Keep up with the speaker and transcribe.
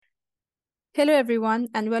Hello, everyone,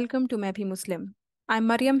 and welcome to Maybe Muslim. I'm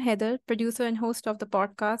Mariam Heather, producer and host of the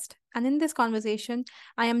podcast, and in this conversation,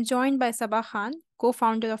 I am joined by Sabah Khan, co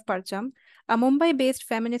founder of Parcham, a Mumbai based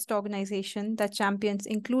feminist organization that champions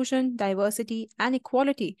inclusion, diversity, and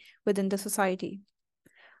equality within the society.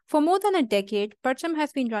 For more than a decade, Parcham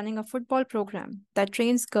has been running a football program that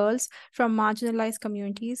trains girls from marginalized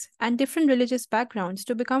communities and different religious backgrounds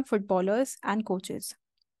to become footballers and coaches.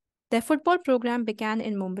 Their football program began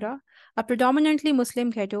in Mumbai, a predominantly Muslim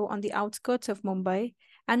ghetto on the outskirts of Mumbai,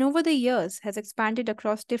 and over the years has expanded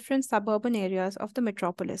across different suburban areas of the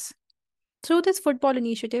metropolis. Through this football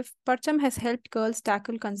initiative, Parcham has helped girls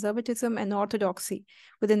tackle conservatism and orthodoxy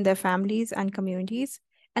within their families and communities,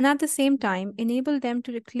 and at the same time enable them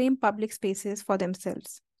to reclaim public spaces for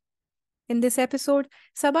themselves. In this episode,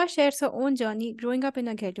 Sabah shares her own journey growing up in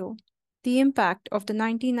a ghetto, the impact of the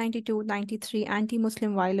 1992-93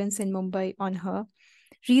 anti-Muslim violence in Mumbai on her,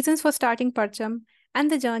 reasons for starting Parcham,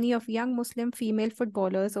 and the journey of young Muslim female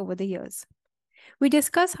footballers over the years. We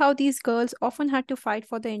discuss how these girls often had to fight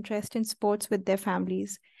for their interest in sports with their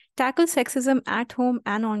families, tackle sexism at home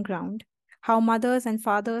and on ground, how mothers and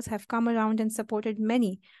fathers have come around and supported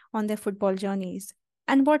many on their football journeys,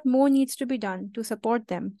 and what more needs to be done to support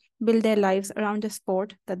them build their lives around a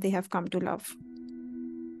sport that they have come to love.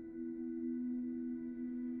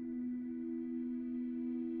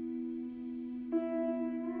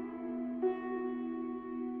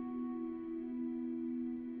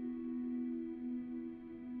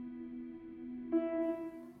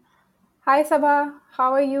 Hi Sabah,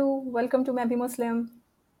 how are you? Welcome to Maybe Muslim.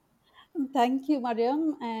 Thank you,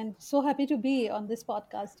 Mariam, and so happy to be on this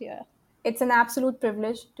podcast here. It's an absolute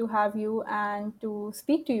privilege to have you and to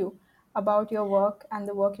speak to you about your work and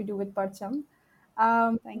the work you do with Parcham.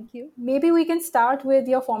 Um, Thank you. Maybe we can start with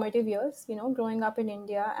your formative years, growing up in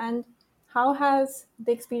India, and how has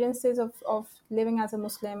the experiences of living as a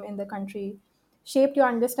Muslim in the country shaped your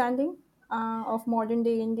understanding of modern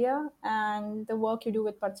day India and the work you do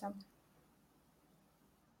with Parcham?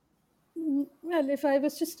 Well, if I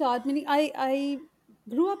was to start, meaning I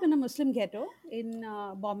grew up in a Muslim ghetto in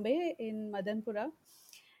Bombay, in Madanpura.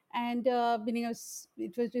 And meaning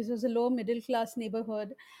it was a low middle class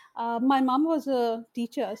neighborhood. My mom was a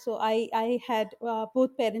teacher, so I had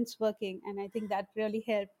both parents working, and I think that really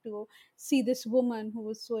helped to see this woman who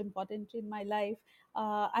was so important in my life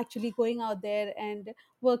actually going out there and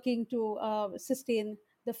working to sustain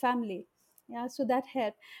the family. Yeah, so that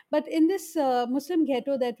helped. But in this Muslim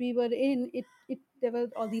ghetto that we were in, it there were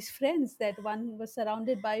all these friends that one was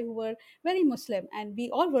surrounded by who were very Muslim, and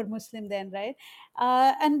we all were Muslim then, right?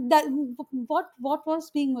 And that what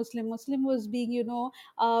was being Muslim? Muslim was being,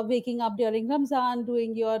 waking up during Ramzan,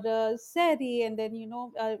 doing your sehri, and then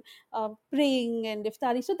praying and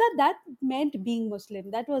iftari. So that meant being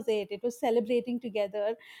Muslim. That was it. It was celebrating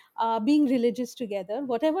together, being religious together,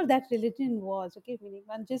 whatever that religion was. Okay, meaning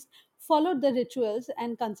one just followed the rituals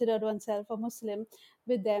and considered oneself a Muslim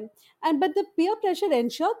with them. And but the peer pressure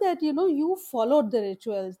ensured that you followed the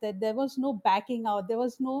rituals, that there was no backing out, there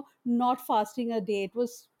was no not fasting a day. It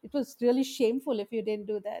was really shameful if you didn't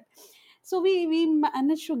do that. So we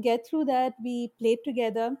managed to get through that. We played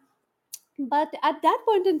together. But at that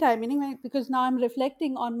point in time, meaning because now I'm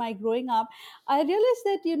reflecting on my growing up, I realized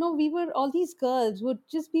that we were all these girls would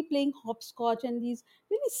just be playing hopscotch and these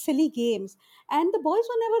really silly games, and the boys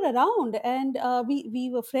were never around, and we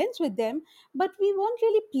were friends with them, but we weren't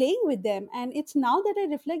really playing with them. And it's now that I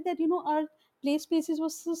reflect that our play spaces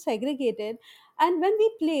was so segregated. And when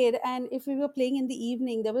we played, and if we were playing in the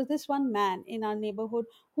evening, there was this one man in our neighborhood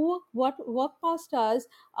who what walked past us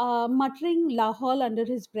muttering lahol under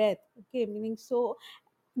his breath. Okay, meaning, so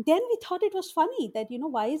then we thought it was funny that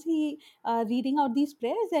why is he reading out these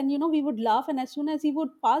prayers, and we would laugh, and as soon as he would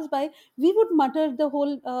pass by, we would mutter the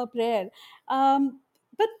whole prayer.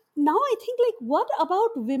 But now I think, like, what about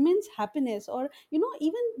women's happiness, or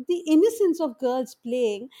even the innocence of girls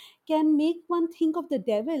playing can make one think of the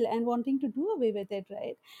devil and wanting to do away with it,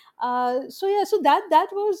 right? So yeah, so that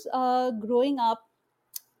was growing up.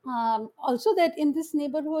 Also, that in this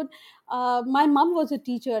neighborhood, my mom was a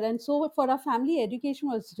teacher, and so for our family, education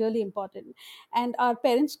was really important. And our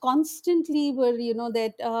parents constantly were,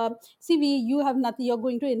 that see, you have nothing, you're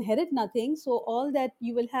going to inherit nothing, so all that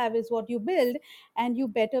you will have is what you build, and you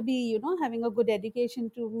better be, having a good education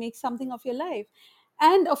to make something of your life.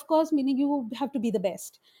 And of course, meaning you have to be the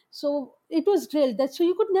best. So it was drilled that so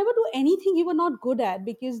you could never do anything you were not good at,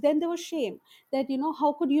 because then there was shame that,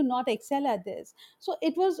 how could you not excel at this. So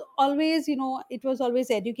it was always, it was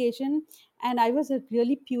always education. And I was a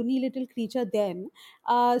really puny little creature then.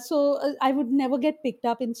 I would never get picked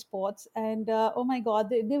up in sports. And oh my god,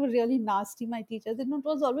 they were really nasty, my teachers. And it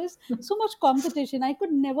was always so much competition, I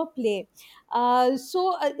could never play.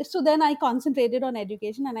 So then I concentrated on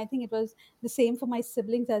education, and I think it was the same for my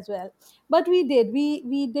siblings as well. But we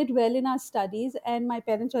did well in our studies, and my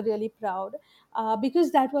parents were really proud,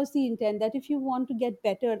 because that was the intent, that if you want to get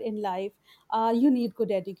better in life, you need good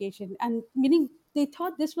education, and meaning they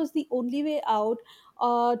thought this was the only way out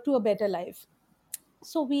to a better life.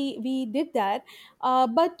 So we did that.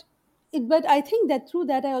 But I think that through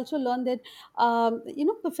that I also learned that,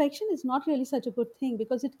 perfection is not really such a good thing,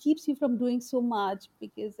 because it keeps you from doing so much.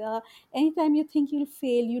 Because anytime you think you'll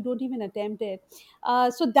fail, you don't even attempt it.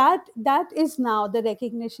 So that is now the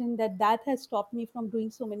recognition that has stopped me from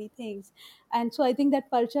doing so many things. And so I think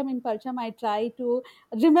that Parcham I try to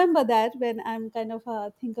remember that when I'm kind of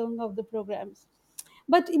thinking of the programs.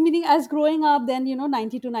 But meaning, as growing up, then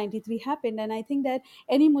 90 to 93 happened, and I think that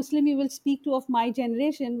any Muslim you will speak to of my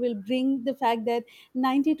generation will bring the fact that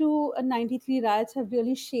 92 and 93 riots have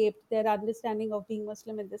really shaped their understanding of being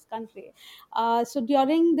Muslim in this country. So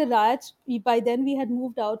during the riots, by then we had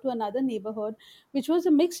moved out to another neighborhood, which was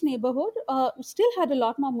a mixed neighborhood, still had a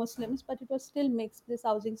lot more Muslims, but it was still mixed, this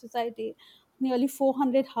housing society, nearly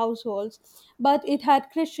 400 households. But it had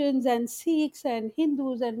Christians and Sikhs and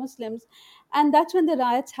Hindus and Muslims. And that's when the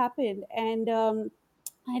riots happened. And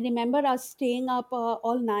I remember us staying up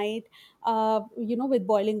all night, with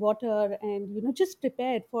boiling water, and just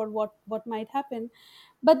prepared for what might happen.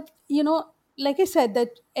 But like I said,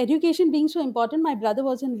 that education being so important, my brother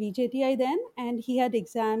was in VJTI then, and he had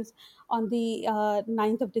exams on the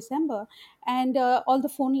 9th of December, and all the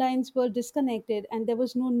phone lines were disconnected, and there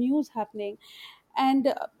was no news happening.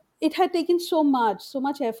 And it had taken so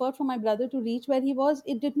much effort for my brother to reach where he was.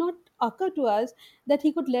 It did not occur to us that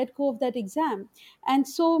he could let go of that exam. And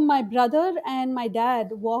so my brother and my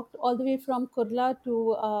dad walked all the way from Kurla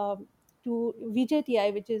to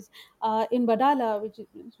VJTI, which is in Badala, which is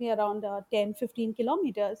around 10, 15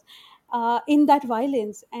 kilometers, in that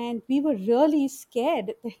violence. And we were really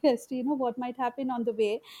scared as to, what might happen on the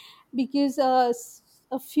way. Because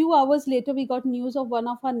a few hours later, we got news of one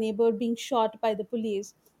of our neighbor being shot by the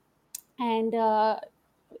police. And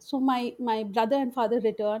so my brother and father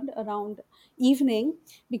returned around evening,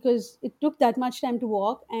 because it took that much time to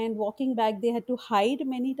walk, and walking back they had to hide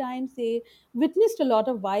many times. They witnessed a lot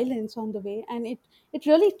of violence on the way, and it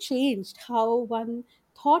really changed how one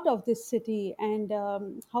thought of this city, and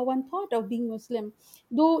how one thought of being Muslim.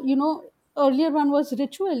 Though earlier one was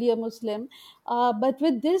ritually a Muslim, but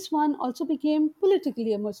with this one also became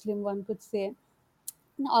politically a Muslim, one could say,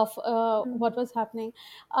 of what was happening.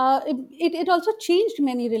 It also changed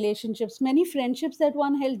many relationships, many friendships that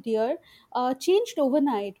one held dear, changed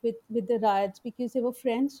overnight with the riots, because there were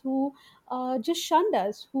friends who just shunned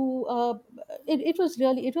us. It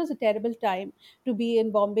was a terrible time to be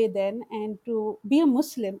in Bombay then, and to be a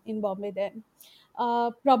Muslim in Bombay then.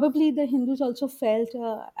 Probably the Hindus also felt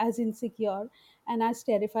as insecure and as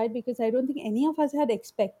terrified, because I don't think any of us had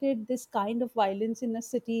expected this kind of violence in a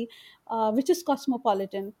city which is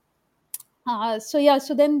cosmopolitan.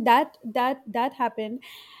 So then that happened.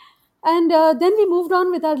 And then we moved on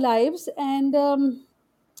with our lives. And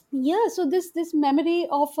yeah, so this memory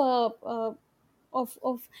of the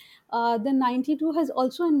 92 has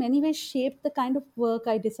also in many ways shaped the kind of work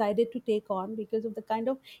I decided to take on, because of the kind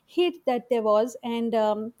of hate that there was. And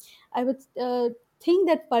I would think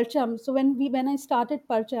that Parcham, so when I started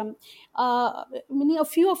Parcham, a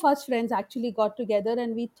few of us friends actually got together,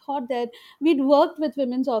 and we thought that we'd worked with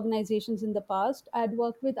women's organizations in the past. I'd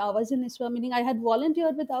worked with Awaz in Iswa, meaning I had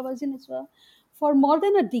volunteered with Awaz in Iswa for more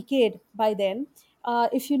than a decade by then.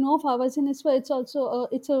 If you know of Awaz in Iswa,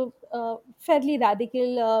 it's a fairly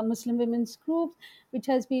radical Muslim women's group, which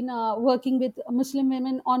has been working with Muslim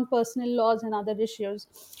women on personal laws and other issues.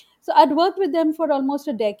 So I'd worked with them for almost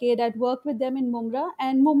a decade. I'd worked with them in Mumra,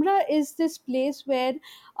 and Mumra is this place where,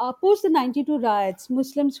 post the 92 riots,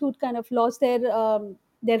 Muslims who'd kind of lost their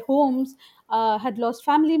homes, had lost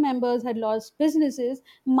family members, had lost businesses,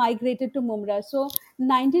 migrated to Mumra. So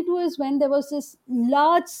 92 is when there was this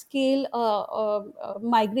large scale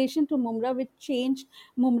migration to Mumra, which changed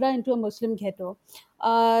Mumra into a Muslim ghetto.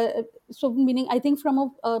 So meaning, I think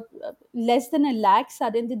from a less than a lakh,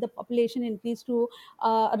 suddenly the population increased to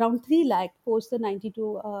around 3 lakh post the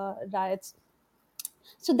 92 riots.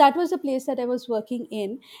 So that was the place that I was working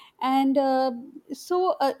in. And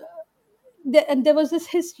so and there was this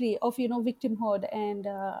history of victimhood and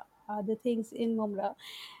other things in Mumra.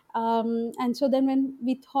 And so then when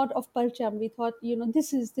we thought of Parcham, we thought,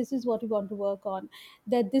 this is what we want to work on.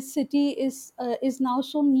 That this city is now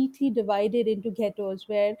so neatly divided into ghettos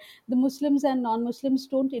where the Muslims and non-Muslims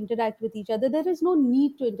don't interact with each other. There is no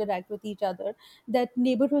need to interact with each other. That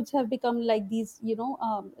neighborhoods have become like these,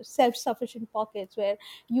 self-sufficient pockets where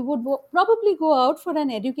you would probably go out for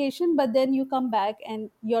an education, but then you come back and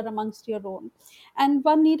you're amongst your own. And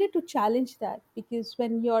one needed to challenge that, because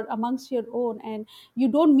when you're amongst your own and you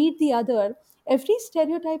don't meet the other, every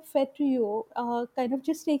stereotype fed to you kind of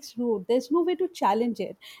just takes root. There's no way to challenge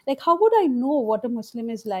it. Like, how would I know what a Muslim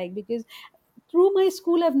is like? Because through my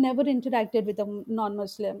school I've never interacted with a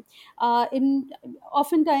non-Muslim. In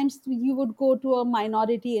Oftentimes you would go to a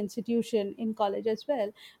minority institution in college as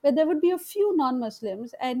well, where there would be a few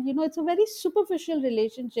non-Muslims, and it's a very superficial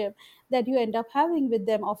relationship that you end up having with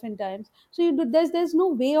them oftentimes. So there's no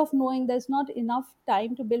way of knowing. There's not enough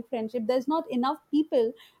time to build friendship. There's not enough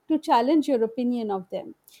people to challenge your opinion of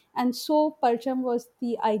them. And so Parcham was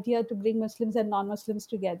the idea to bring Muslims and non-Muslims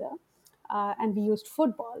together. And we used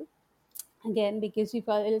football again, because we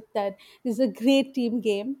felt that this is a great team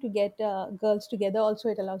game to get girls together. Also,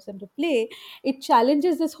 it allows them to play. It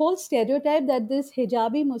challenges this whole stereotype that this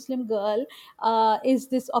hijabi Muslim girl is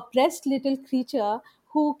this oppressed little creature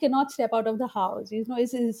who cannot step out of the house,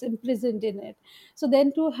 is imprisoned in it. So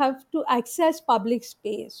then to have to access public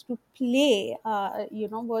space to play,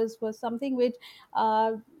 was something which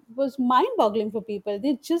uh, was mind boggling for people.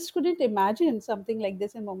 They just couldn't imagine something like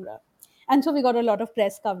this in Mumra. And so we got a lot of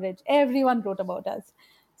press coverage. Everyone wrote about us.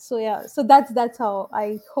 So yeah, so that's how.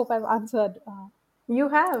 I hope I've answered. You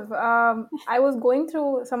have. I was going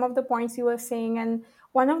through some of the points you were saying, and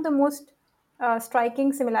one of the most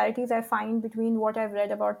striking similarities I find between what I've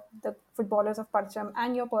read about the footballers of Parcham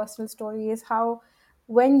and your personal story is how,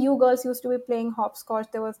 when you girls used to be playing hopscotch,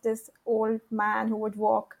 there was this old man who would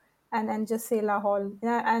walk and just say La Hall.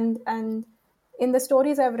 Yeah, and in the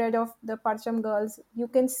stories I've read of the Parcham girls, you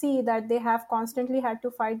can see that they have constantly had to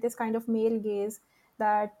fight this kind of male gaze,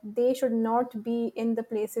 that they should not be in the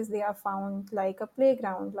places they are found, like a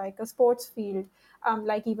playground, like a sports field,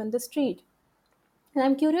 like even the street. And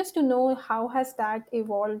I'm curious to know, how has that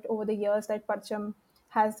evolved over the years that Parcham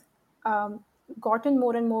has gotten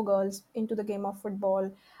more and more girls into the game of football?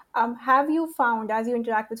 Have you found, as you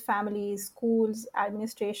interact with families, schools,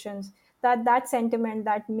 administrations, that that sentiment,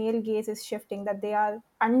 that male gaze is shifting, that they are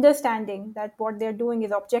understanding that what they're doing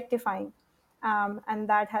is objectifying, and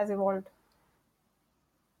that has evolved?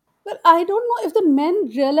 Well, I don't know if the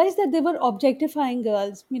men realized that they were objectifying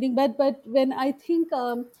girls. Meaning, but when I think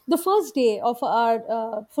the first day of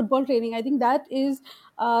our football training, I think that is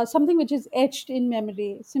something which is etched in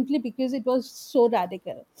memory, simply because it was so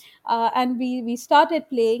radical. And we started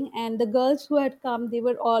playing, and the girls who had come, they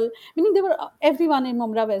were all, meaning they were everyone in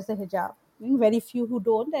Mumra wears the hijab. I mean, very few who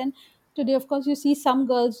don't. And today, of course, you see some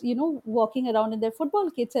girls, walking around in their football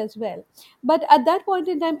kits as well. But at that point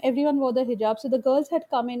in time, everyone wore the hijab. So the girls had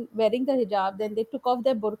come in wearing the hijab, then they took off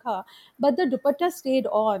their burqa, but the dupatta stayed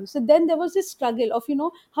on. So then there was this struggle of,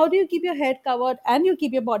 how do you keep your head covered and you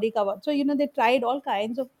keep your body covered? So, they tried all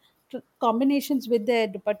kinds of combinations with their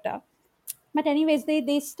dupatta. But anyways,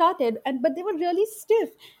 they started, and but they were really stiff,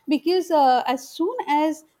 because as soon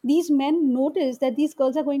as these men noticed that these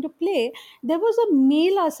girls are going to play, there was a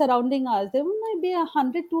mela surrounding us. There might be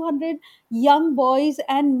 100, 200 young boys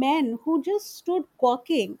and men who just stood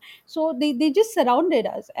gawking. So they just surrounded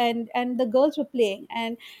us, and the girls were playing,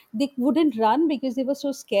 and they wouldn't run because they were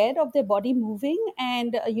so scared of their body moving,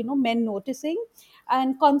 and men noticing,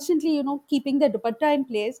 and constantly keeping the dupatta in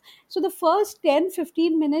place. So the first 10,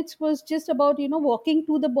 15 minutes was just about walking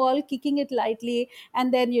to the ball, kicking it lightly,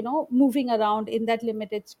 and then moving around in that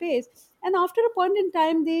limited space. And after a point in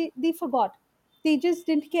time, they forgot. They just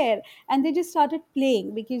didn't care, and they just started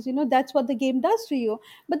playing, because that's what the game does to you.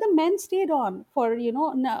 But the men stayed on for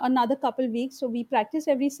another couple weeks. So we practiced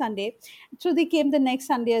every Sunday. So they came the next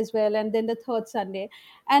Sunday as well, and then the third Sunday.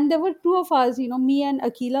 And there were two of us, me and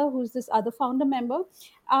Akila, who's this other founder member.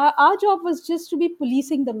 Our job was just to be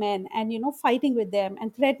policing the men, and fighting with them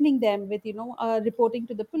and threatening them with reporting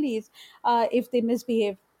to the police if they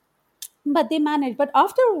misbehave. But they managed. But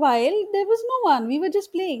after a while, there was no one. We were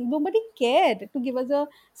just playing. Nobody cared to give us a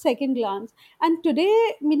second glance. And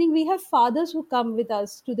today, meaning, we have fathers who come with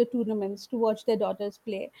us to the tournaments to watch their daughters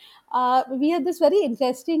play. We had this very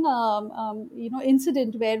interesting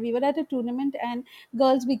incident where we were at a tournament, and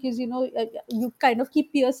girls, because you kind of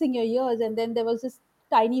keep piercing your ears, and then there was this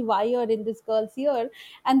tiny wire in this girl's ear.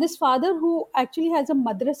 And this father, who actually has a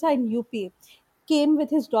madrasa in UP, came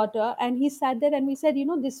with his daughter, and he sat there, and we said,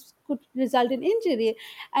 this could result in injury.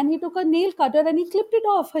 And he took a nail cutter and he clipped it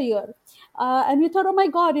off her ear. And we thought, oh my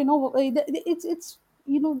God, it's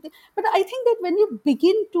but I think that when you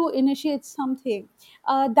begin to initiate something,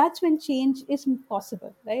 that's when change is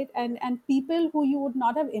possible, right? And people who you would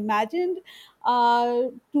not have imagined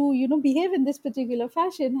to behave in this particular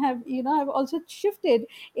fashion have also shifted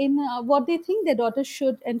in what they think their daughters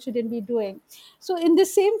should and shouldn't be doing. So in the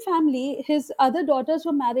same family, his other daughters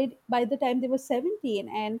were married by the time they were 17.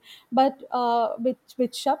 And but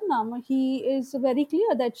with Shabnam, he is very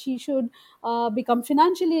clear that she should become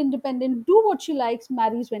financially independent, do what she likes,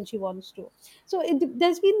 marries when she wants to. So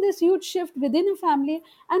there's been this huge shift within a family,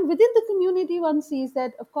 and within the community. One sees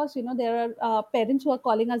that, of course, there are parents who are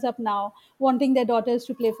calling us up now, wanting their daughters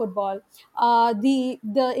to play football. The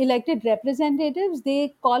elected representatives,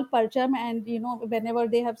 they call Parcham, and whenever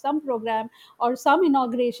they have some program or some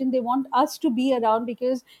inauguration, they want us to be around,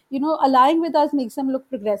 because aligning with us makes them look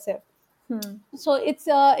progressive. Hmm. So it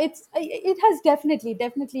has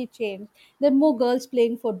definitely changed. There are more girls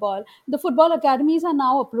playing football. The football academies are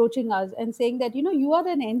now approaching us and saying that, you are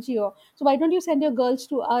an NGO, so why don't you send your girls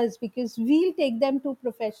to us, because we'll take them to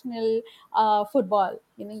professional football.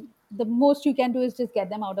 The most you can do is just get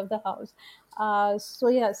them out of the house. So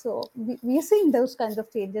yeah, so we're seeing those kinds of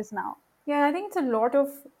changes now. Yeah, I think it's a lot of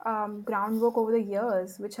groundwork over the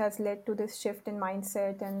years which has led to this shift in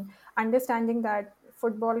mindset and understanding that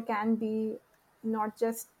football can be not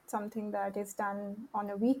just something that is done on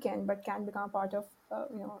a weekend, but can become a part of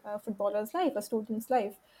a footballer's life, a student's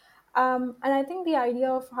life. And I think the idea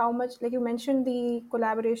of how much, like you mentioned, the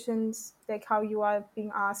collaborations, like how you are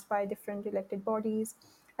being asked by different elected bodies,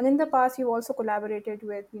 and in the past you've also collaborated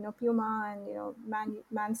with Puma and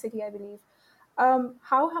Man City, I believe.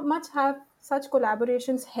 How much have such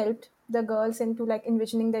collaborations helped the girls into like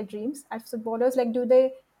envisioning their dreams as footballers? Like, do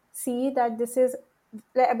they see that this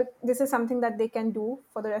is something that they can do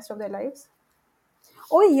for the rest of their lives?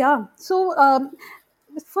 Oh yeah. So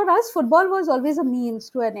for us, football was always a means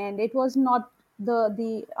to an end. It was not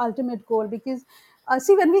the ultimate goal, because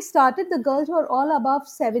see, when we started, the girls were all above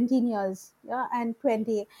 17 years, yeah, and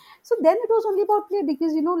 20. So then it was only about play,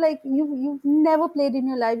 because like you've never played in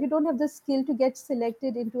your life. You don't have the skill to get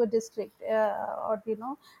selected into a district or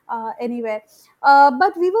anywhere.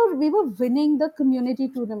 But we were winning the community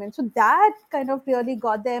tournament, so that kind of really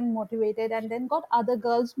got them motivated, and then got other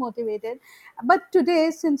girls motivated. But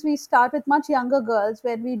today, since we start with much younger girls,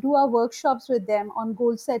 when we do our workshops with them on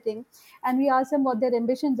goal setting, and we ask them what their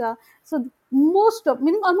ambitions are, so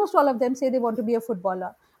meaning almost all of them say they want to be a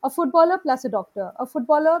footballer plus a doctor, a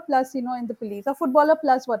footballer plus in the police, a footballer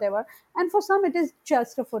plus whatever. And for some, it is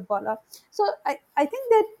just a footballer. So I think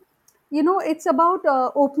that it's about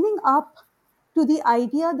opening up to the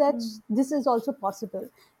idea that Mm. this is also possible,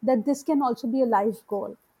 that this can also be a life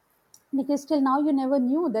goal, because till now you never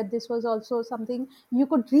knew that this was also something you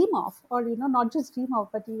could dream of, or not just dream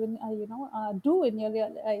of, but even do in your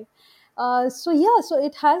real life. So yeah, so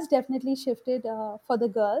it has definitely shifted for the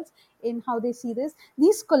girls in how they see this.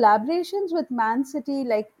 These collaborations with Man City,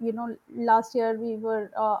 like last year we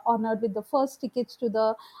were honored with the first tickets to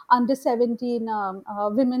the under 17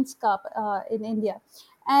 women's cup in India.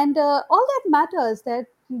 And all that matters, that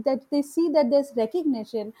they see that there's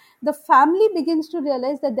recognition. The family begins to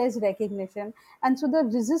realize that there's recognition, and so the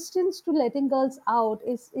resistance to letting girls out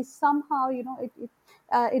is somehow,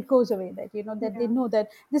 it goes away, that that they Yeah. know that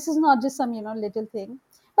this is not just some little thing.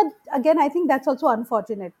 But again, I think that's also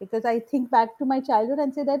unfortunate, because I think back to my childhood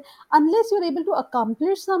and say that unless you're able to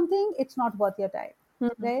accomplish something, it's not worth your time,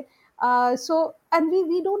 Mhm. right? So, and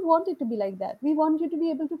we don't want it to be like that. We want you to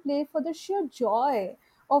be able to play for the sheer joy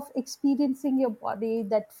of experiencing your body,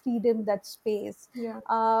 that freedom, that space. Yeah.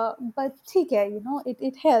 But ठीक है,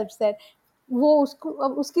 it helps that वो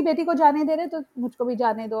उसकी बेटी को जाने दे रहे, तो मुझको भी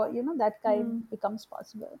जाने दो, that kind Mm. becomes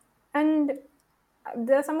possible. And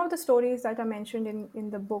there are some of the stories that are mentioned in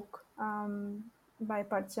the book by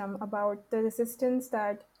Parcham about the resistance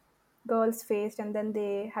that girls faced, and then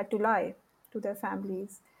they had to lie to their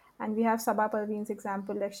families. And we have Sabah Parveen's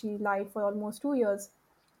example, like she lied for almost 2 years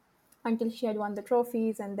until she had won the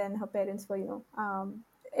trophies, and then her parents were,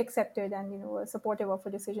 accepted and were supportive of her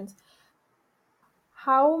decisions.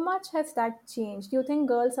 How much has that changed? Do you think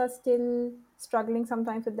girls are still struggling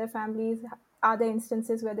sometimes with their families? Are there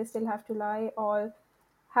instances where they still have to lie, or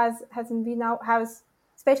hasn't we now has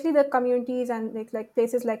especially the communities and like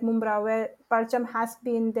places like Mumbra where Parcham has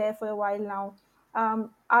been there for a while now?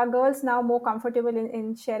 Are girls now more comfortable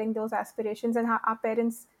in sharing those aspirations, and are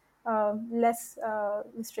parents less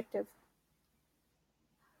restrictive?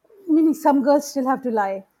 Meaning some girls still have to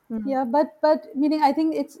lie. Mm. Yeah, but meaning I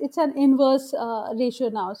think it's an inverse ratio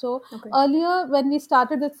now. So Okay. earlier when we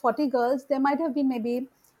started with 40 girls, there might have been maybe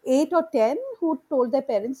 8 or 10 who told their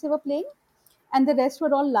parents they were playing, and the rest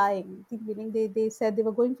were all lying. Meaning they said they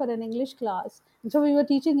were going for an English class, and so we were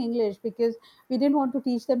teaching English because we didn't want to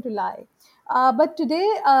teach them to lie. But today,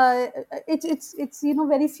 it's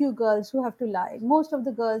very few girls who have to lie. Most of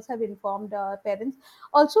the girls have informed parents.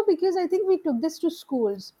 Also because I think we took this to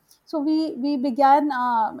schools. So we began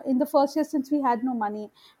in the first year, since we had no money.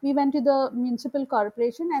 We went to the municipal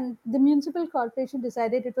corporation, and the municipal corporation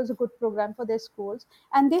decided it was a good program for their schools,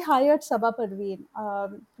 and they hired Sabha Parveen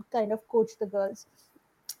to kind of coach the girls.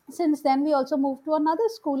 Since then we also moved to another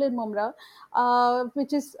school in Mumra,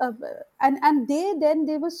 which is and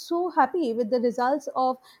they were so happy with the results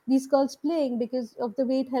of these girls playing, because of the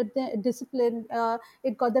way it helped their discipline.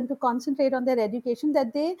 It got them to concentrate on their education,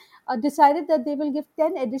 that they decided that they will give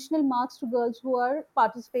 10 additional marks to girls who are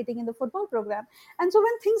participating in the football program. And so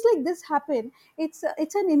when things like this happen, it's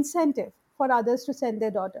an incentive for others to send their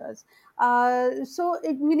daughters. So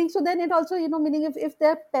it meaning, so then it also, meaning, if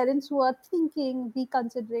their parents who are thinking, be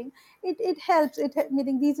considering, it helps.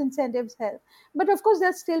 Meaning these incentives help. But of course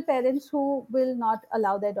there's still parents who will not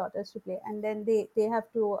allow their daughters to play, and then they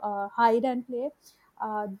have to hide and play.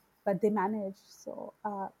 uh, but they manage. So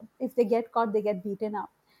if they get caught, they get beaten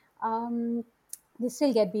up. They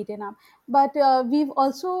still get beaten up. But we've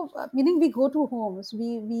also, meaning, we go to homes,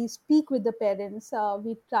 we speak with the parents,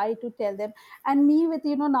 we try to tell them. And me, with,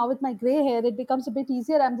 now with my gray hair, it becomes a bit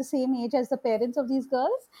easier. I'm the same age as the parents of these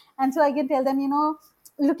girls, and so I can tell them,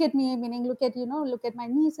 look at me, meaning, look at my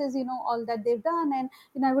nieces, all that they've done.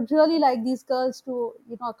 And I would really like these girls to,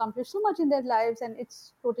 accomplish so much in their lives, and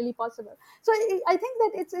it's totally possible. So I think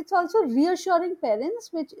that it's also reassuring parents,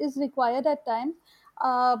 which is required at times.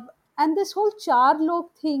 uh, and this whole char log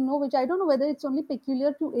thing, no, which I don't know whether it's only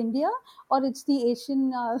peculiar to India, or it's the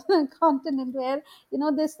Asian continent, where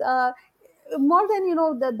this more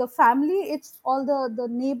than the family, it's all the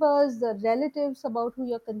neighbors, the relatives, about who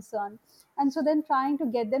you're concerned. And so then trying to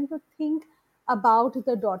get them to think about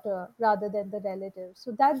the daughter rather than the relatives,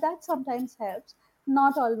 so that sometimes helps.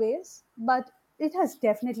 Not always, but it has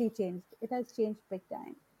definitely changed. It has changed big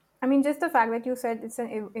time. I mean, just the fact that you said it's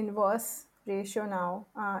an inverse ratio now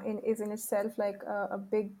is in itself like a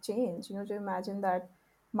big change. To imagine that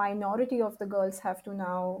minority of the girls have to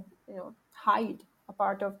now, hide a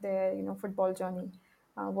part of their, football journey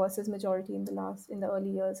versus majority in the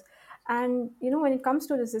early years. And when it comes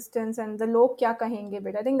to resistance and the log kya kahenge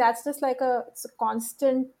bit, I think that's just like it's a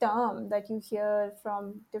constant term that you hear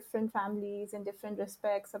from different families in different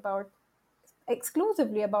respects about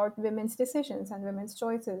exclusively about women's decisions and women's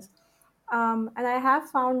choices. And I have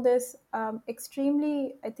found this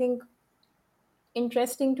extremely, I think,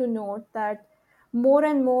 interesting to note that more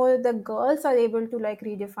and more the girls are able to like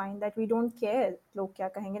redefine that we don't care log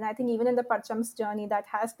kya kahenge. And I think even in the Parcham's journey, that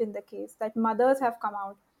has been the case, that mothers have come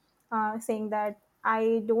out saying that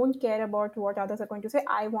I don't care about what others are going to say.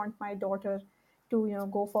 I want my daughter to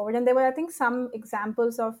go forward. And there were, I think, some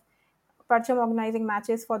examples of Parcham organizing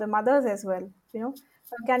matches for the mothers as well.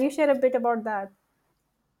 Can you share a bit about that?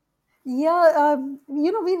 Yeah, we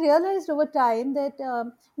realized over time that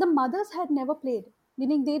the mothers had never played,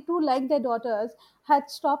 meaning they too, like their daughters, had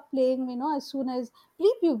stopped playing, as soon as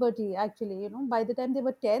pre-puberty, actually. By the time they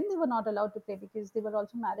were 10, they were not allowed to play because they were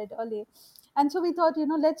also married early. And so we thought,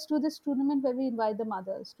 let's do this tournament where we invite the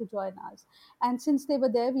mothers to join us. And since they were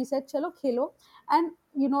there, we said, chalo, khelo. And,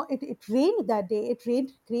 it rained that day. It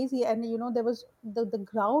rained crazy. And, there was, the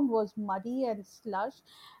ground was muddy and slush.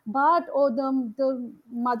 But the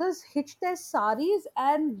mothers hitched their saris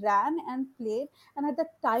and ran and played. And at the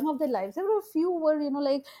time of their lives, there were a few who were,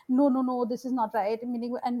 like, no, no, no, this is not right.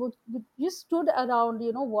 Meaning, and would just stood around,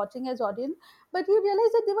 watching as audience. But we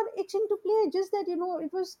realized that they were itching to play. Just that,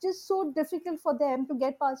 it was just so difficult for them to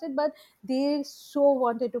get past it. But they so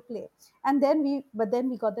wanted to play. But then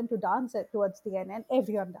we got them to dance towards the end, and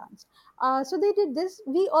everyone danced. So they did this.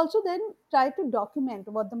 We also then tried to document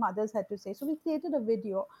what the mothers had to say. So we created a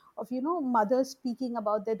video of, mothers speaking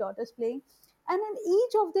about their daughters playing. And in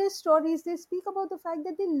each of their stories, they speak about the fact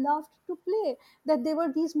that they loved to play, that they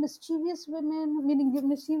were these mischievous women, meaning the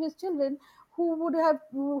mischievous children,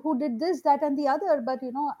 who did this, that, and the other, but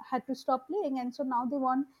had to stop playing. And so now they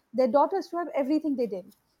want their daughters to have everything they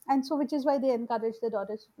did. And so, which is why they encourage their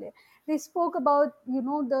daughters to play. They spoke about,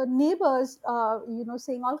 the neighbors,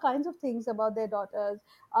 saying all kinds of things about their daughters,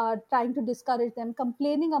 trying to discourage them,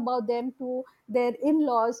 complaining about them to their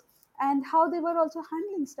in-laws, and how they were also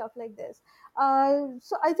handling stuff like this.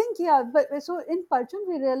 So I think, yeah, but so in Parcham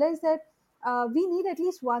we realized that we need at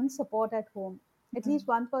least one support at home. at least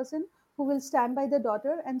one person who will stand by the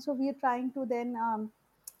daughter. And so we are trying to then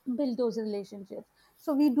build those relationships.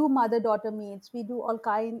 So we do mother daughter meets, we do all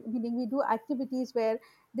kind, meaning we do activities where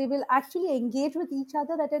they will actually engage with each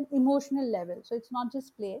other at an emotional level. So it's not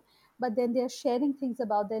just play, but then they're sharing things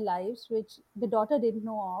about their lives which the daughter didn't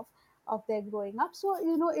know of their growing up. So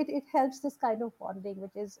it helps this kind of bonding,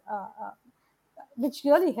 which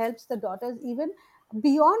really helps the daughters even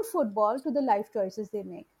beyond football to the life choices they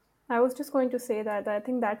make. I was just going to say that I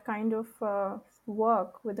think that kind of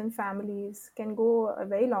work within families can go a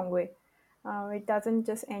very long way. It doesn't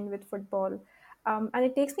just end with football. And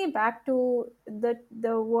it takes me back to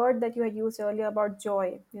the word that you had used earlier about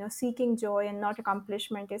joy. You know, seeking joy and not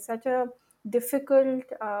accomplishment is such a difficult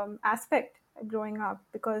aspect growing up,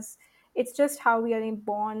 because it's just how we are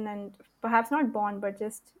born, and perhaps not born, but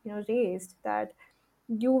just raised, that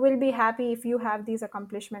you will be happy if you have these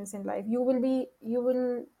accomplishments in life. You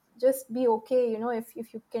will just be okay,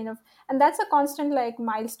 if you kind of, and that's a constant like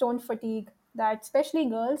milestone fatigue that especially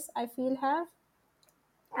girls I feel have.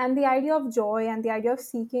 And the idea of joy and the idea of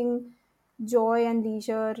seeking joy and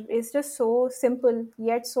leisure is just so simple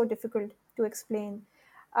yet so difficult to explain.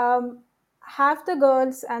 um, have the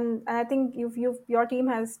girls, and I think your team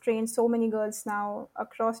has trained so many girls now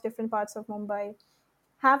across different parts of Mumbai,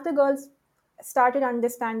 have the girls started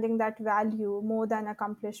understanding that value more than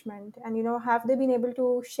accomplishment, and have they been able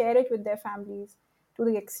to share it with their families to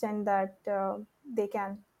the extent that they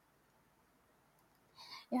can?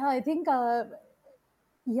 Yeah, I think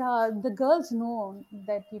yeah, the girls know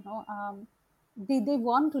that they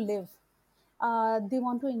want to live, they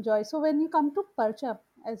want to enjoy. So when you come to Parchap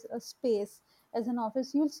as a space, as an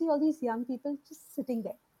office, you'll see all these young people just sitting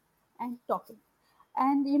there and talking.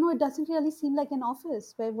 And it doesn't really seem like an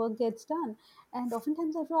office where work gets done. And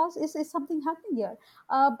oftentimes I have to ask, is something happening here?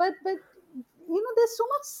 But there's so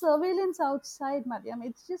much surveillance outside, Mariam.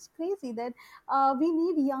 It's just crazy that we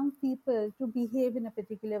need young people to behave in a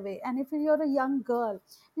particular way. And if you're a young girl,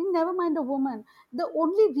 never mind a woman, the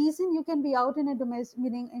only reason you can be out in a domestic,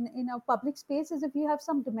 meaning in a public space, is if you have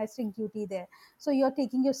some domestic duty there. So you're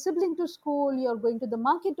taking your sibling to school, you're going to the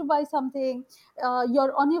market to buy something,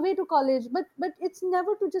 you're on your way to college, but it's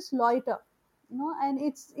never to just loiter. And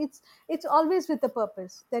it's always with a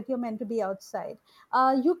purpose that you're meant to be outside.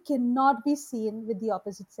 You cannot be seen with the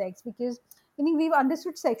opposite sex, because meaning we've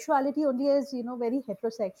understood sexuality only as very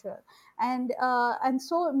heterosexual. And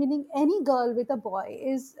so meaning any girl with a boy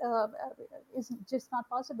is just not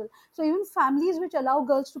possible. So even families which allow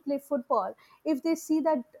girls to play football, if they see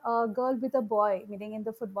that girl with a boy, meaning in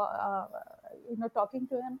the football, talking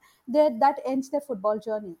to him, that ends their football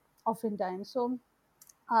journey oftentimes.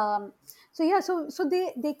 Um, so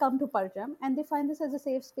they come to Parjam, and they find this as a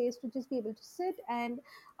safe space to just be able to sit and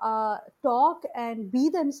talk and be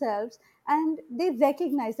themselves, and they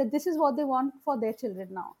recognize that this is what they want for their children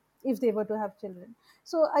now, if they were to have children.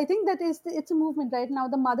 So I think that it's a movement right now.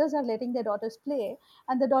 The mothers are letting their daughters play,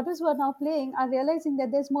 and the daughters who are now playing are realizing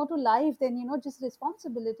that there's more to life than just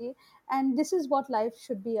responsibility, and this is what life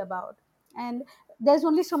should be about. And there's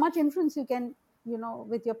only so much influence you can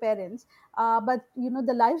with your parents, but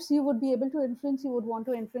the lives you would be able to influence, you would want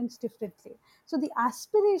to influence differently. So the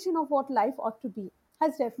aspiration of what life ought to be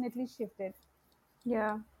has definitely shifted.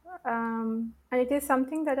 Yeah. And it is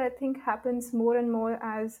something that I think happens more and more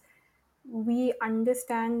as we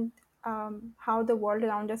understand how the world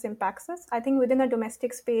around us impacts us. I think within a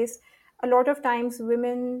domestic space, a lot of times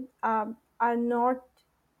women are not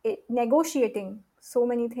negotiating so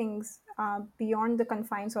many things beyond the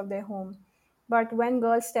confines of their home. But when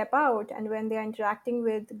girls step out and when they are interacting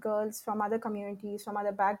with girls from other communities, from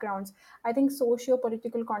other backgrounds, I think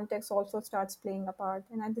socio-political context also starts playing a part.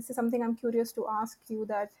 And this is something I'm curious to ask you,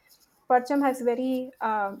 that Parcham has very,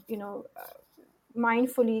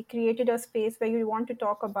 mindfully created a space where you want to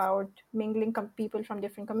talk about mingling people from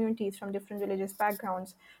different communities, from different religious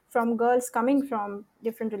backgrounds, from girls coming from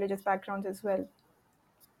different religious backgrounds as well.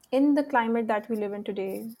 In the climate that we live in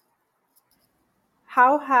today,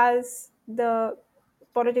 how has the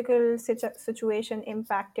political situation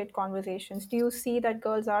impacted conversations? Do you see that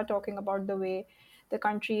girls are talking about the way the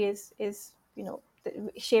country is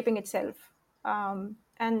shaping itself?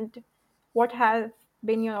 And what have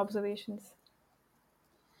been your observations?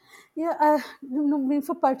 Yeah, no, I mean,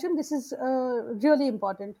 for Parcham, this is a really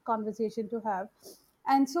important conversation to have.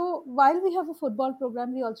 And so, while we have a football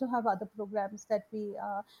program, we also have other programs that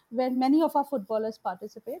where many of our footballers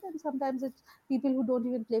participate, and sometimes it's people who don't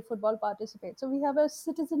even play football participate. So, we have a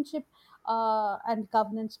citizenship and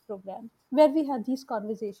governance program where we have these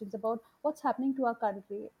conversations about what's happening to our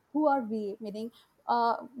country, who are we, meaning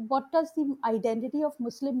what does the identity of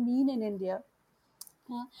Muslim mean in India,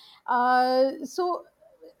 Yeah. So,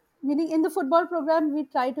 meaning in the football program, we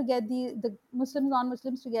try to get the Muslims,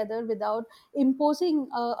 non-Muslims together without imposing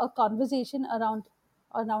a conversation around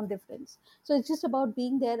difference. So it's just about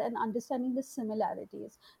being there and understanding the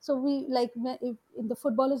similarities. So we like if in the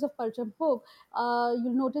footballers of Parcham Hope,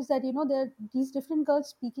 you'll notice that there are these different girls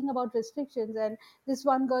speaking about restrictions, and this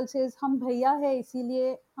one girl says, "हम भैया है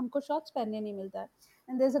इसीलिए हमको shorts पहनने नहीं मिलता है."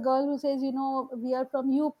 And there's a girl who says, we are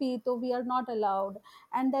from UP, so we are not allowed.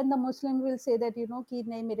 And then the Muslim will say that, कि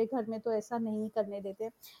नहीं मेरे घर में तो ऐसा नहीं करने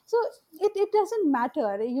देते. So it doesn't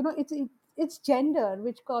matter, it's gender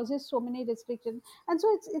which causes so many restrictions. And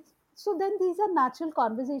so so then these are natural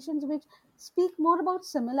conversations which speak more about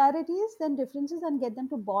similarities than differences and get them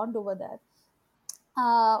to bond over that.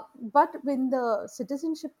 But in the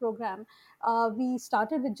citizenship program, we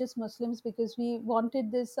started with just Muslims because we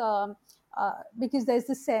wanted this. Because there's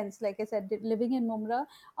this sense, like I said, living in Mumra,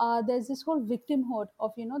 there's this whole victimhood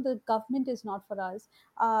of the government is not for us.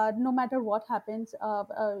 No matter what happens,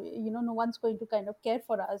 no one's going to kind of care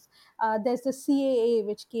for us. There's the CAA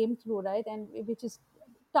which came through, right, and which is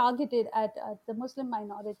targeted at the Muslim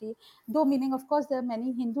minority. Though meaning, of course, there are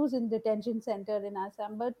many Hindus in detention center in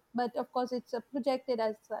Assam, but of course it's projected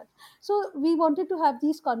as such. So we wanted to have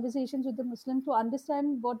these conversations with the Muslim to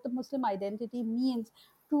understand what the Muslim identity means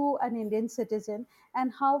to an Indian citizen,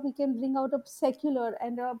 and how we can bring out a secular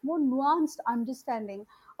and a more nuanced understanding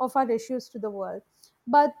of our issues to the world.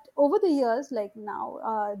 But over the years, like now,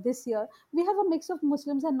 this year, we have a mix of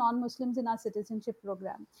Muslims and non-Muslims in our citizenship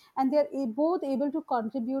program, and they're both able to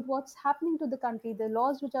contribute what's happening to the country, the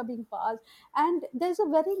laws which are being passed. And there's a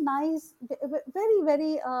very nice, very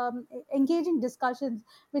very engaging discussions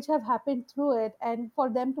which have happened through it, and for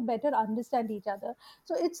them to better understand each other.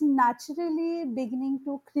 So it's naturally beginning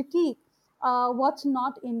to critique what's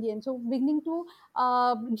not Indian. So beginning to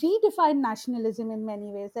redefine nationalism in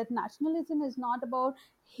many ways. That nationalism is not about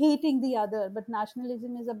hating the other, but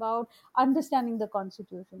nationalism is about understanding the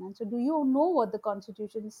constitution. And so, do you know what the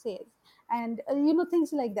constitution says? And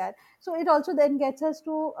things like that. So it also then gets us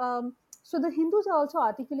to. So the Hindus are also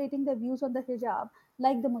articulating their views on the hijab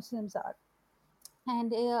like the Muslims are.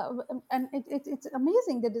 And it's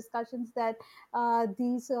amazing the discussions that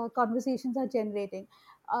these conversations are generating.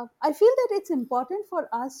 I feel that it's important for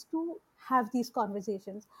us to have these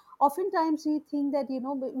conversations. Oftentimes we think that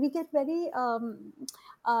we get very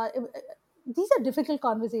these are difficult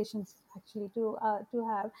conversations actually to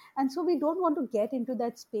have, and so we don't want to get into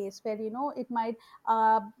that space where it might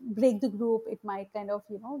break the group. It might kind of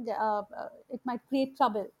it might create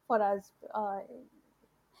trouble for us.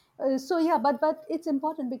 So yeah, but it's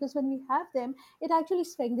important because when we have them, it actually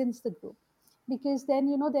strengthens the group, because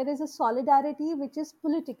then there is a solidarity which is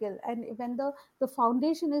political, and when the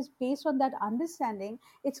foundation is based on that understanding,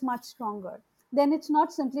 it's much stronger. Then it's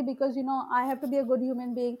not simply because I have to be a good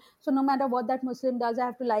human being, so no matter what that Muslim does, I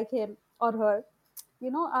have to like him or her.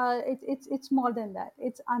 It's more than that.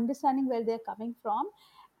 It's understanding where they're coming from,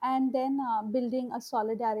 and then building a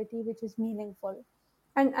solidarity which is meaningful.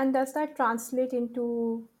 And does that translate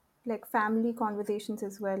into like family conversations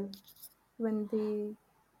as well when the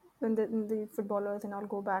footballers and all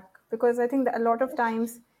go back? Because I think that a lot of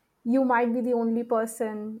times you might be the only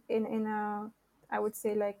person in a, I would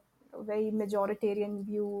say, like a very majoritarian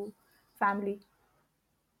view family.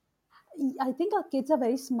 I think our kids are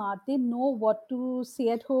very smart. They know what to say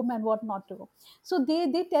at home and what not to. So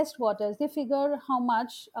they test waters. They figure how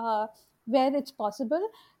much where it's possible.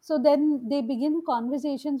 So then they begin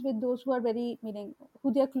conversations with those who are very meaning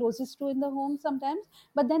who they are closest to in the home sometimes.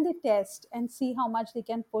 But then they test and see how much they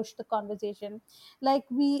can push the conversation. Like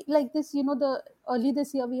this, the early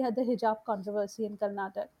this year we had the hijab controversy in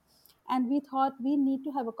Karnataka, and we thought we need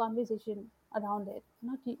to have a conversation around it,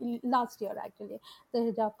 not last year actually, the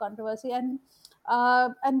hijab controversy. And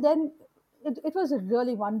then it was a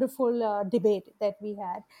really wonderful debate that we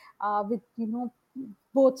had with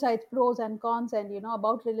both sides, pros and cons, and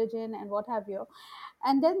about religion and what have you.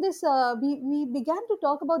 And then we began to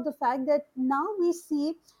talk about the fact that now we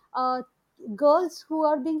see girls who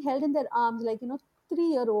are being held in their arms, like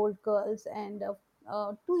 3-year-old girls and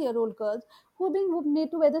 2-year-old girls who are being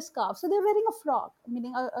made to wear the scarf. So they're wearing a frock,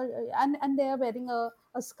 meaning and they are wearing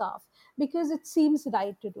a scarf because it seems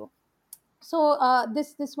right to do. So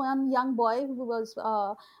this one young boy who was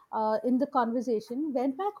in the conversation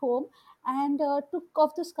went back home and took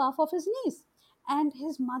off the scarf of his niece, and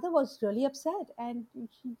his mother was really upset. And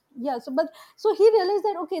yeah, so he realized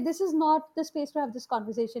that okay, this is not the space to have this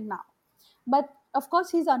conversation now. But of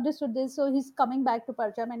course he's understood this, so he's coming back to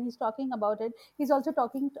Parcham and he's talking about it. He's also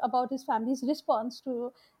talking about his family's response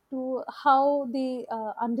to how they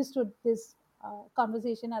understood this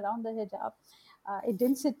conversation around the hijab. It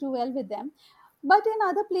didn't sit too well with them. But in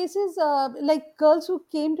other places, like girls who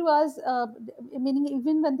came to us, meaning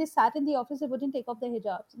even when they sat in the office, they wouldn't take off their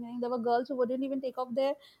hijabs. Meaning there were girls who wouldn't even take off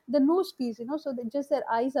the nose piece, so that just their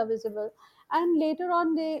eyes are visible. And later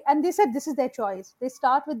on, they said this is their choice. They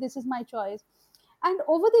start with this is my choice, and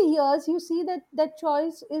over the years you see that that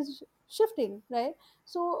choice is shifting, right?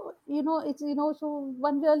 So it's so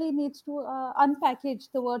one really needs to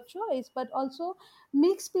unpackage the word choice, but also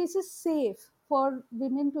make spaces safe for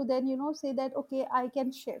women to then say that okay, I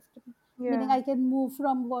can shift, meaning Yeah. I can move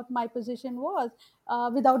from what my position was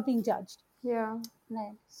without being judged. Yeah.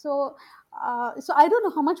 Right. So I don't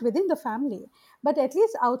know how much within the family, but at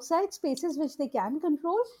least outside spaces which they can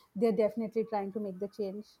control, they're definitely trying to make the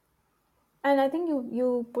change. And I think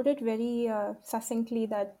you put it very succinctly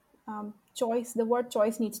that choice, the word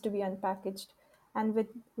choice needs to be unpackaged, and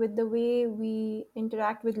with the way we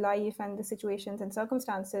interact with life and the situations and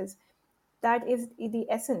circumstances, that is the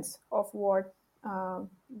essence of what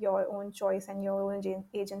your own choice and your own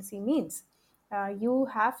agency means. You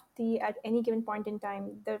have the at any given point in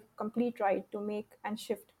time the complete right to make and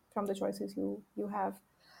shift from the choices you have.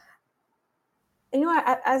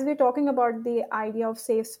 As we're talking about the idea of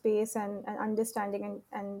safe space and understanding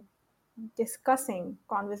and discussing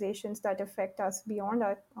conversations that affect us beyond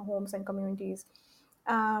our homes and communities,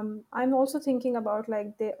 I'm also thinking about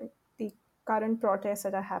like the current protests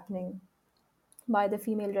that are happening by the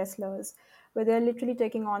female wrestlers, where they're literally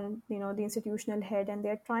taking on the institutional head, and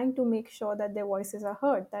they're trying to make sure that their voices are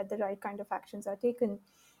heard, that the right kind of actions are taken.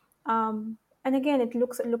 And again, it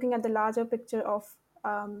looking at the larger picture of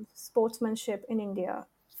sportsmanship in India,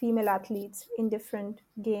 female athletes in different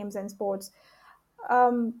games and sports.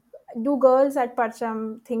 Um, do girls at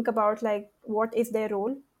Parcham think about like what is their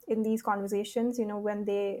role in these conversations?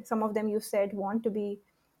 When some of them you said want to be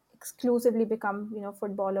exclusively become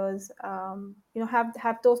footballers.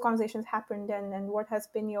 Have those conversations happened, and what has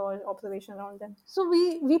been your observation around them? So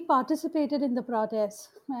we participated in the protests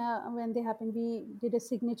when they happened. We did a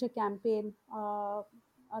signature campaign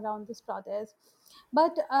around this protest,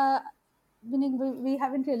 but meaning we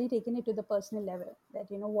haven't really taken it to the personal level. That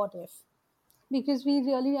what if, because we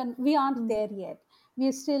aren't Mm. there yet. We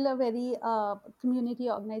are still a very community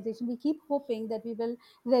organization. We keep hoping that we will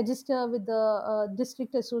register with the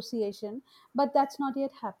district association, but that's not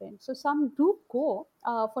yet happened. So some do go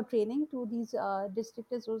for training to these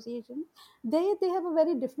district associations. They have a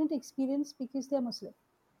very different experience because they're Muslim,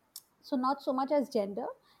 so not so much as gender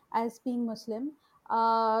as being Muslim.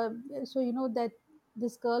 So that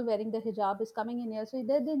this girl wearing the hijab is coming in here, so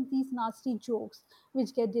there are these nasty jokes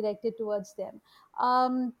which get directed towards them.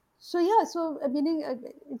 So yeah, so meaning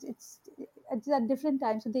it's at different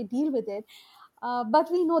times, so they deal with it.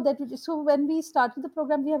 But we know that so when we started the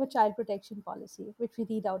program, we have a child protection policy which we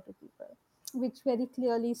read out to people, which very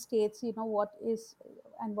clearly states what is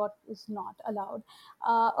and what is not allowed.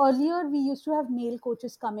 Earlier we used to have male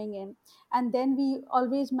coaches coming in, and then we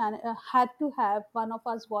always had to have one of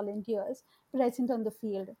us volunteers present on the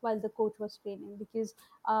field while the coach was training, because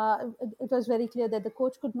it was very clear that the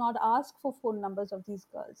coach could not ask for phone numbers of these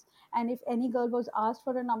girls, and if any girl was asked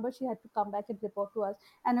for a number, she had to come back and report to us,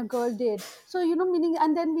 and a girl did. So meaning,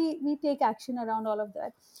 and then we take action around all of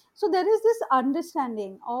that. So there is this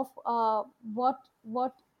understanding of what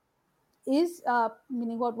is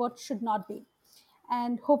meaning what should not be,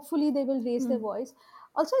 and hopefully they will raise their Mm. voice.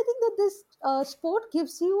 Also, I think that this sport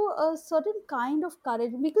gives you a certain kind of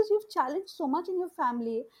courage, because you've challenged so much in your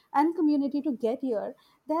family and community to get here,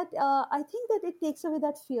 that I think that it takes away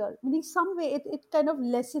that fear, meaning some way it kind of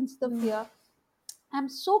lessens the Mm. fear. I'm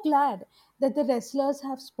so glad that the wrestlers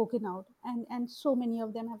have spoken out, and so many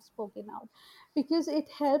of them have spoken out, because it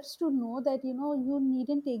helps to know that you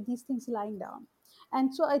needn't take these things lying down.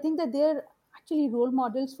 And so I think that they're actually role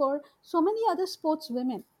models for so many other sports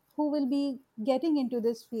women who will be getting into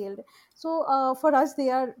this field. So for us, they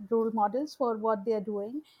are role models for what they are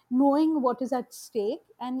doing, knowing what is at stake,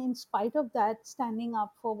 and in spite of that, standing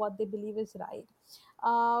up for what they believe is right.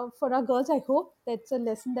 For our girls, I hope that's a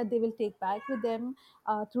lesson that they will take back with them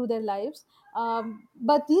through their lives.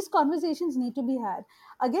 But these conversations need to be had.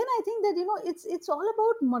 Again, I think that it's all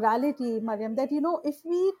about morality, Mariam. That if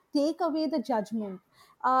we take away the judgment,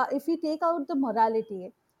 if we take out the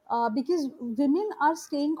morality, because women are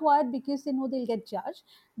staying quiet because they know they'll get judged.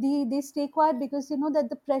 They stay quiet because they know that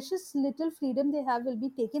the precious little freedom they have will be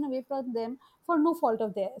taken away from them for no fault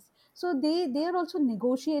of theirs. So they are also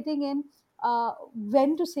negotiating in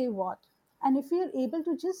when to say what. And if we are able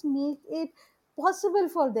to just make it possible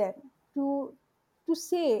for them to to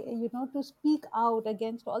say, to speak out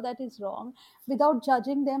against all that is wrong without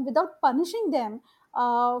judging them, without punishing them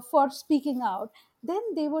for speaking out, then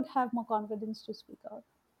they would have more confidence to speak out.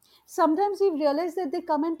 Sometimes we've realized that they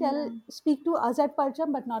come and Yeah. speak to us at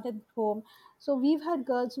Parcham, but not at home. So we've had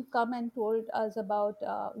girls who come and told us about,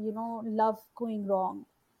 love going wrong,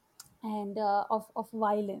 and of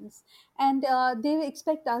violence, and they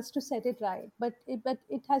expect us to set it right, but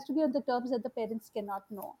it has to be on the terms that the parents cannot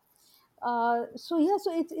know. So yeah,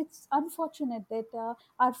 so it's unfortunate that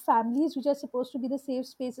our families, which are supposed to be the safe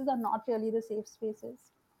spaces, are not really the safe spaces.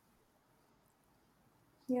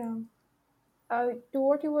 Yeah. To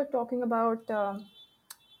what you were talking about,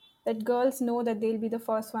 that girls know that they'll be the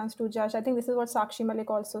first ones to judge. I think this is what Sakshi Malik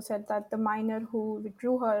also said, that the minor who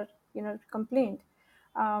withdrew her, complaint.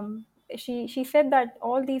 She said that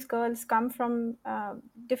all these girls come from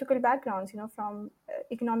difficult backgrounds, from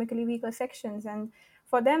economically weaker sections, and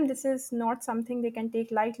for them this is not something they can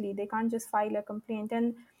take lightly. They can't just file a complaint.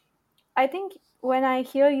 And I think when I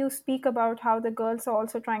hear you speak about how the girls are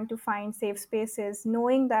also trying to find safe spaces,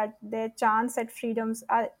 knowing that their chance at freedoms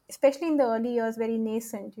are, especially in the early years, very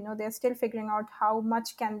nascent. They're still figuring out how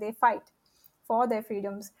much can they fight for their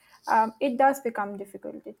freedoms. It does become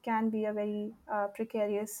difficult. It can be a very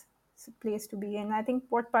precarious place to be in. I think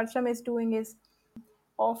what Parcham is doing is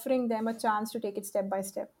offering them a chance to take it step by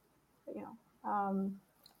step. You know.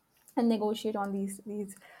 And negotiate on these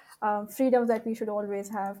freedoms that we should always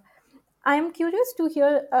have. I'm curious to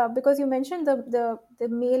hear, because you mentioned the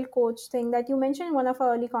male coach thing that you mentioned in one of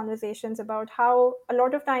our early conversations, about how a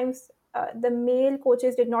lot of times the male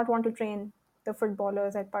coaches did not want to train the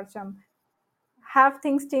footballers at Parcham. Have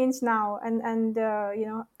things changed now? And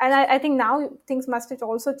I think now things must have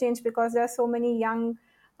also changed because there are so many young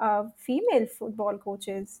female football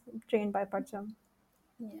coaches trained by Parcham.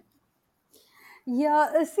 Yeah.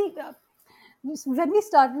 Yeah, see, when we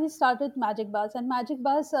started Magic Bus, and Magic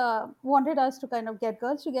Bus wanted us to kind of get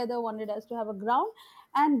girls together, wanted us to have a ground,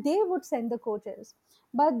 and they would send the coaches.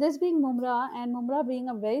 But this being Mumra, and Mumra being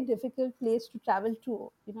a very difficult place to travel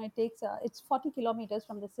to, it's 40 kilometers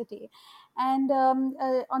from the city, and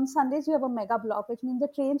on Sundays you have a mega block, which means the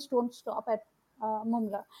trains don't stop at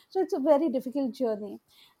Mumra. So it's a very difficult journey.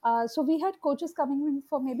 So we had coaches coming in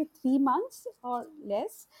for maybe 3 months or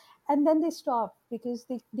less, and then they stopped because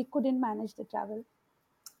they couldn't manage the travel.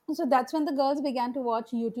 So that's when the girls began to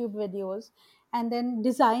watch YouTube videos and then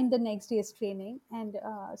design the next day's training and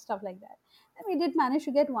stuff like that. And we did manage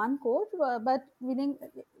to get one coach, but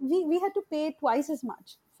we had to pay twice as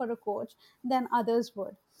much for a coach than others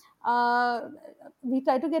would. uh, we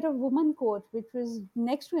tried to get a woman coach, which was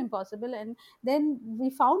next to impossible, and then we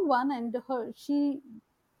found one, and she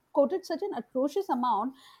quoted such an atrocious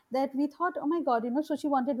amount that we thought, oh my god, so she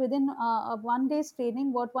wanted within a 1 day's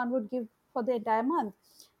training what one would give for the entire month.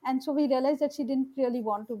 And so we realized that she didn't really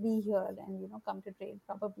want to be here and come to train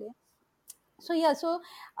probably. So yeah, so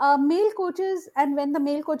male coaches, and when the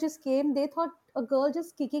male coaches came, they thought a girl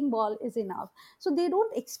just kicking ball is enough. So they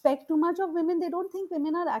don't expect too much of women. They don't think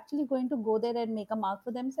women are actually going to go there and make a mark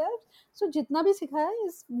for themselves. So जितना भी सिखाया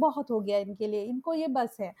इस बहुत हो गया इनके लिए, इनको ये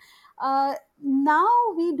बस है. Now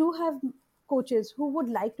we do have coaches who would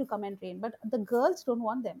like to come and train, but the girls don't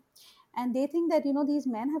want them, and they think that these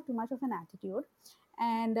men have too much of an attitude,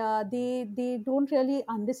 and they don't really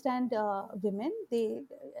understand women.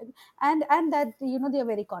 And that they are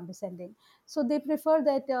very condescending, so they prefer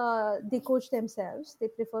that they coach themselves, they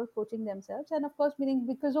prefer coaching themselves. And of course, meaning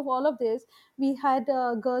because of all of this, we had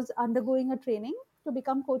girls undergoing a training to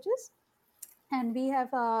become coaches, and we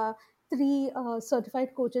have three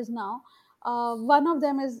certified coaches now. One of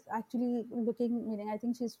them is actually looking, meaning I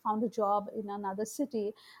think she's found a job in another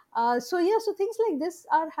city. So yeah, so things like this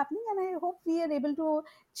are happening, and I hope we are able to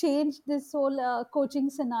change this whole coaching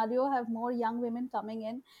scenario, have more young women coming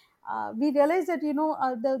in. We realize that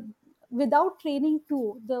the without training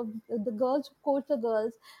too, the girls who coach the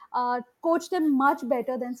girls coach them much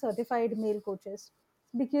better than certified male coaches,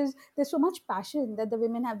 because there's so much passion that the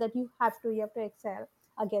women have, that you have to excel.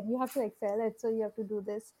 Again, you have to excel, and so you have to do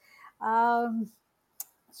this.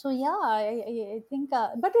 So yeah, I think,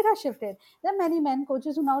 but it has shifted. There are many men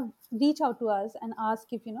coaches who now reach out to us and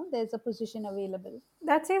ask if there's a position available.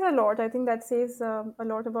 That says a lot. I think that says a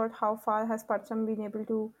lot about how far has Parcham been able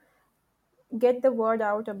to get the word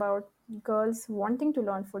out about girls wanting to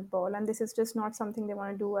learn football, and this is just not something they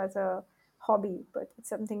want to do as a hobby, but it's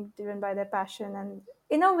something driven by their passion. And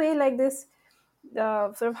in a way, like this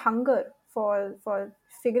sort of hunger for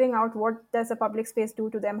figuring out what does a public space do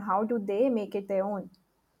to them, how do they make it their own.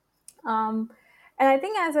 um, And I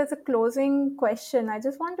think as a closing question, I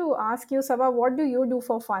just want to ask you, Sabah, what do you do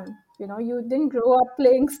for fun? You didn't grow up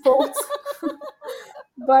playing sports,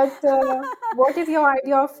 but what is your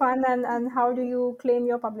idea of fun, and how do you claim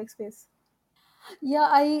your public space? Yeah,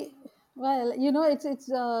 well, it's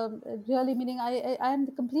really meaning I am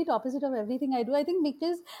the complete opposite of everything I do. I think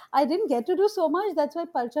because I didn't get to do so much, that's why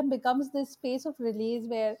Parcham becomes this space of release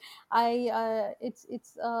where I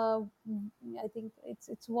think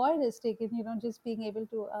it's voyeuristic, and just being able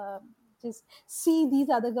to just see these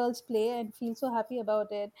other girls play and feel so happy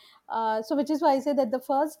about it. So which is why I say that the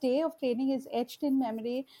first day of training is etched in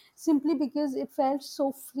memory, simply because it felt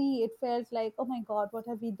so free. It felt like, oh my god, what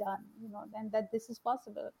have we done, and that this is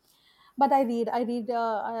possible. But I read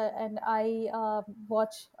and I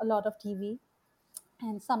watch a lot of TV,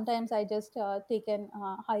 and sometimes I just take an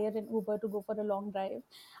hire an Uber to go for a long drive.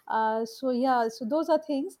 So yeah, so those are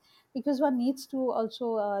things, because one needs to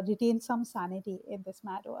also retain some sanity in this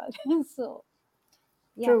mad world. So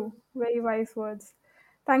yeah. True, very wise words.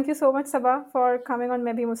 Thank you so much, Sabah, for coming on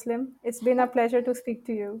Maybe Muslim. It's been a pleasure to speak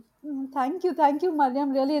to you. Thank you,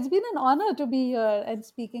 Mariam. Really, it's been an honor to be here and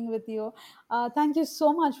speaking with you. Thank you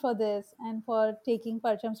so much for this and for taking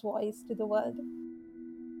Parcham's voice to the world.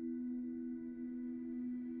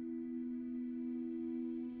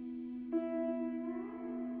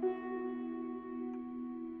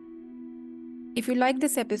 If you like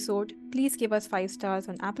this episode, please give us 5 stars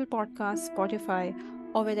on Apple Podcasts, Spotify,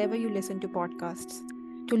 or wherever you listen to podcasts.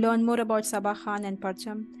 To learn more about Sabah Khan and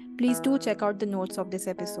Parcham, please do check out the notes of this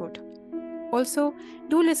episode. Also,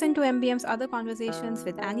 do listen to MBM's other conversations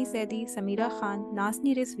with Annie Sedi, Samira Khan,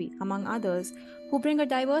 Nasni Rizvi, among others, who bring a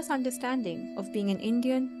diverse understanding of being an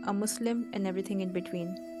Indian, a Muslim, and everything in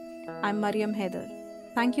between. I'm Mariam Haider.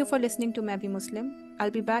 Thank you for listening to Maybe Muslim.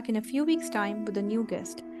 I'll be back in a few weeks' time with a new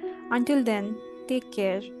guest. Until then, take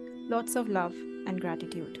care, lots of love, and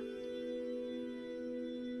gratitude.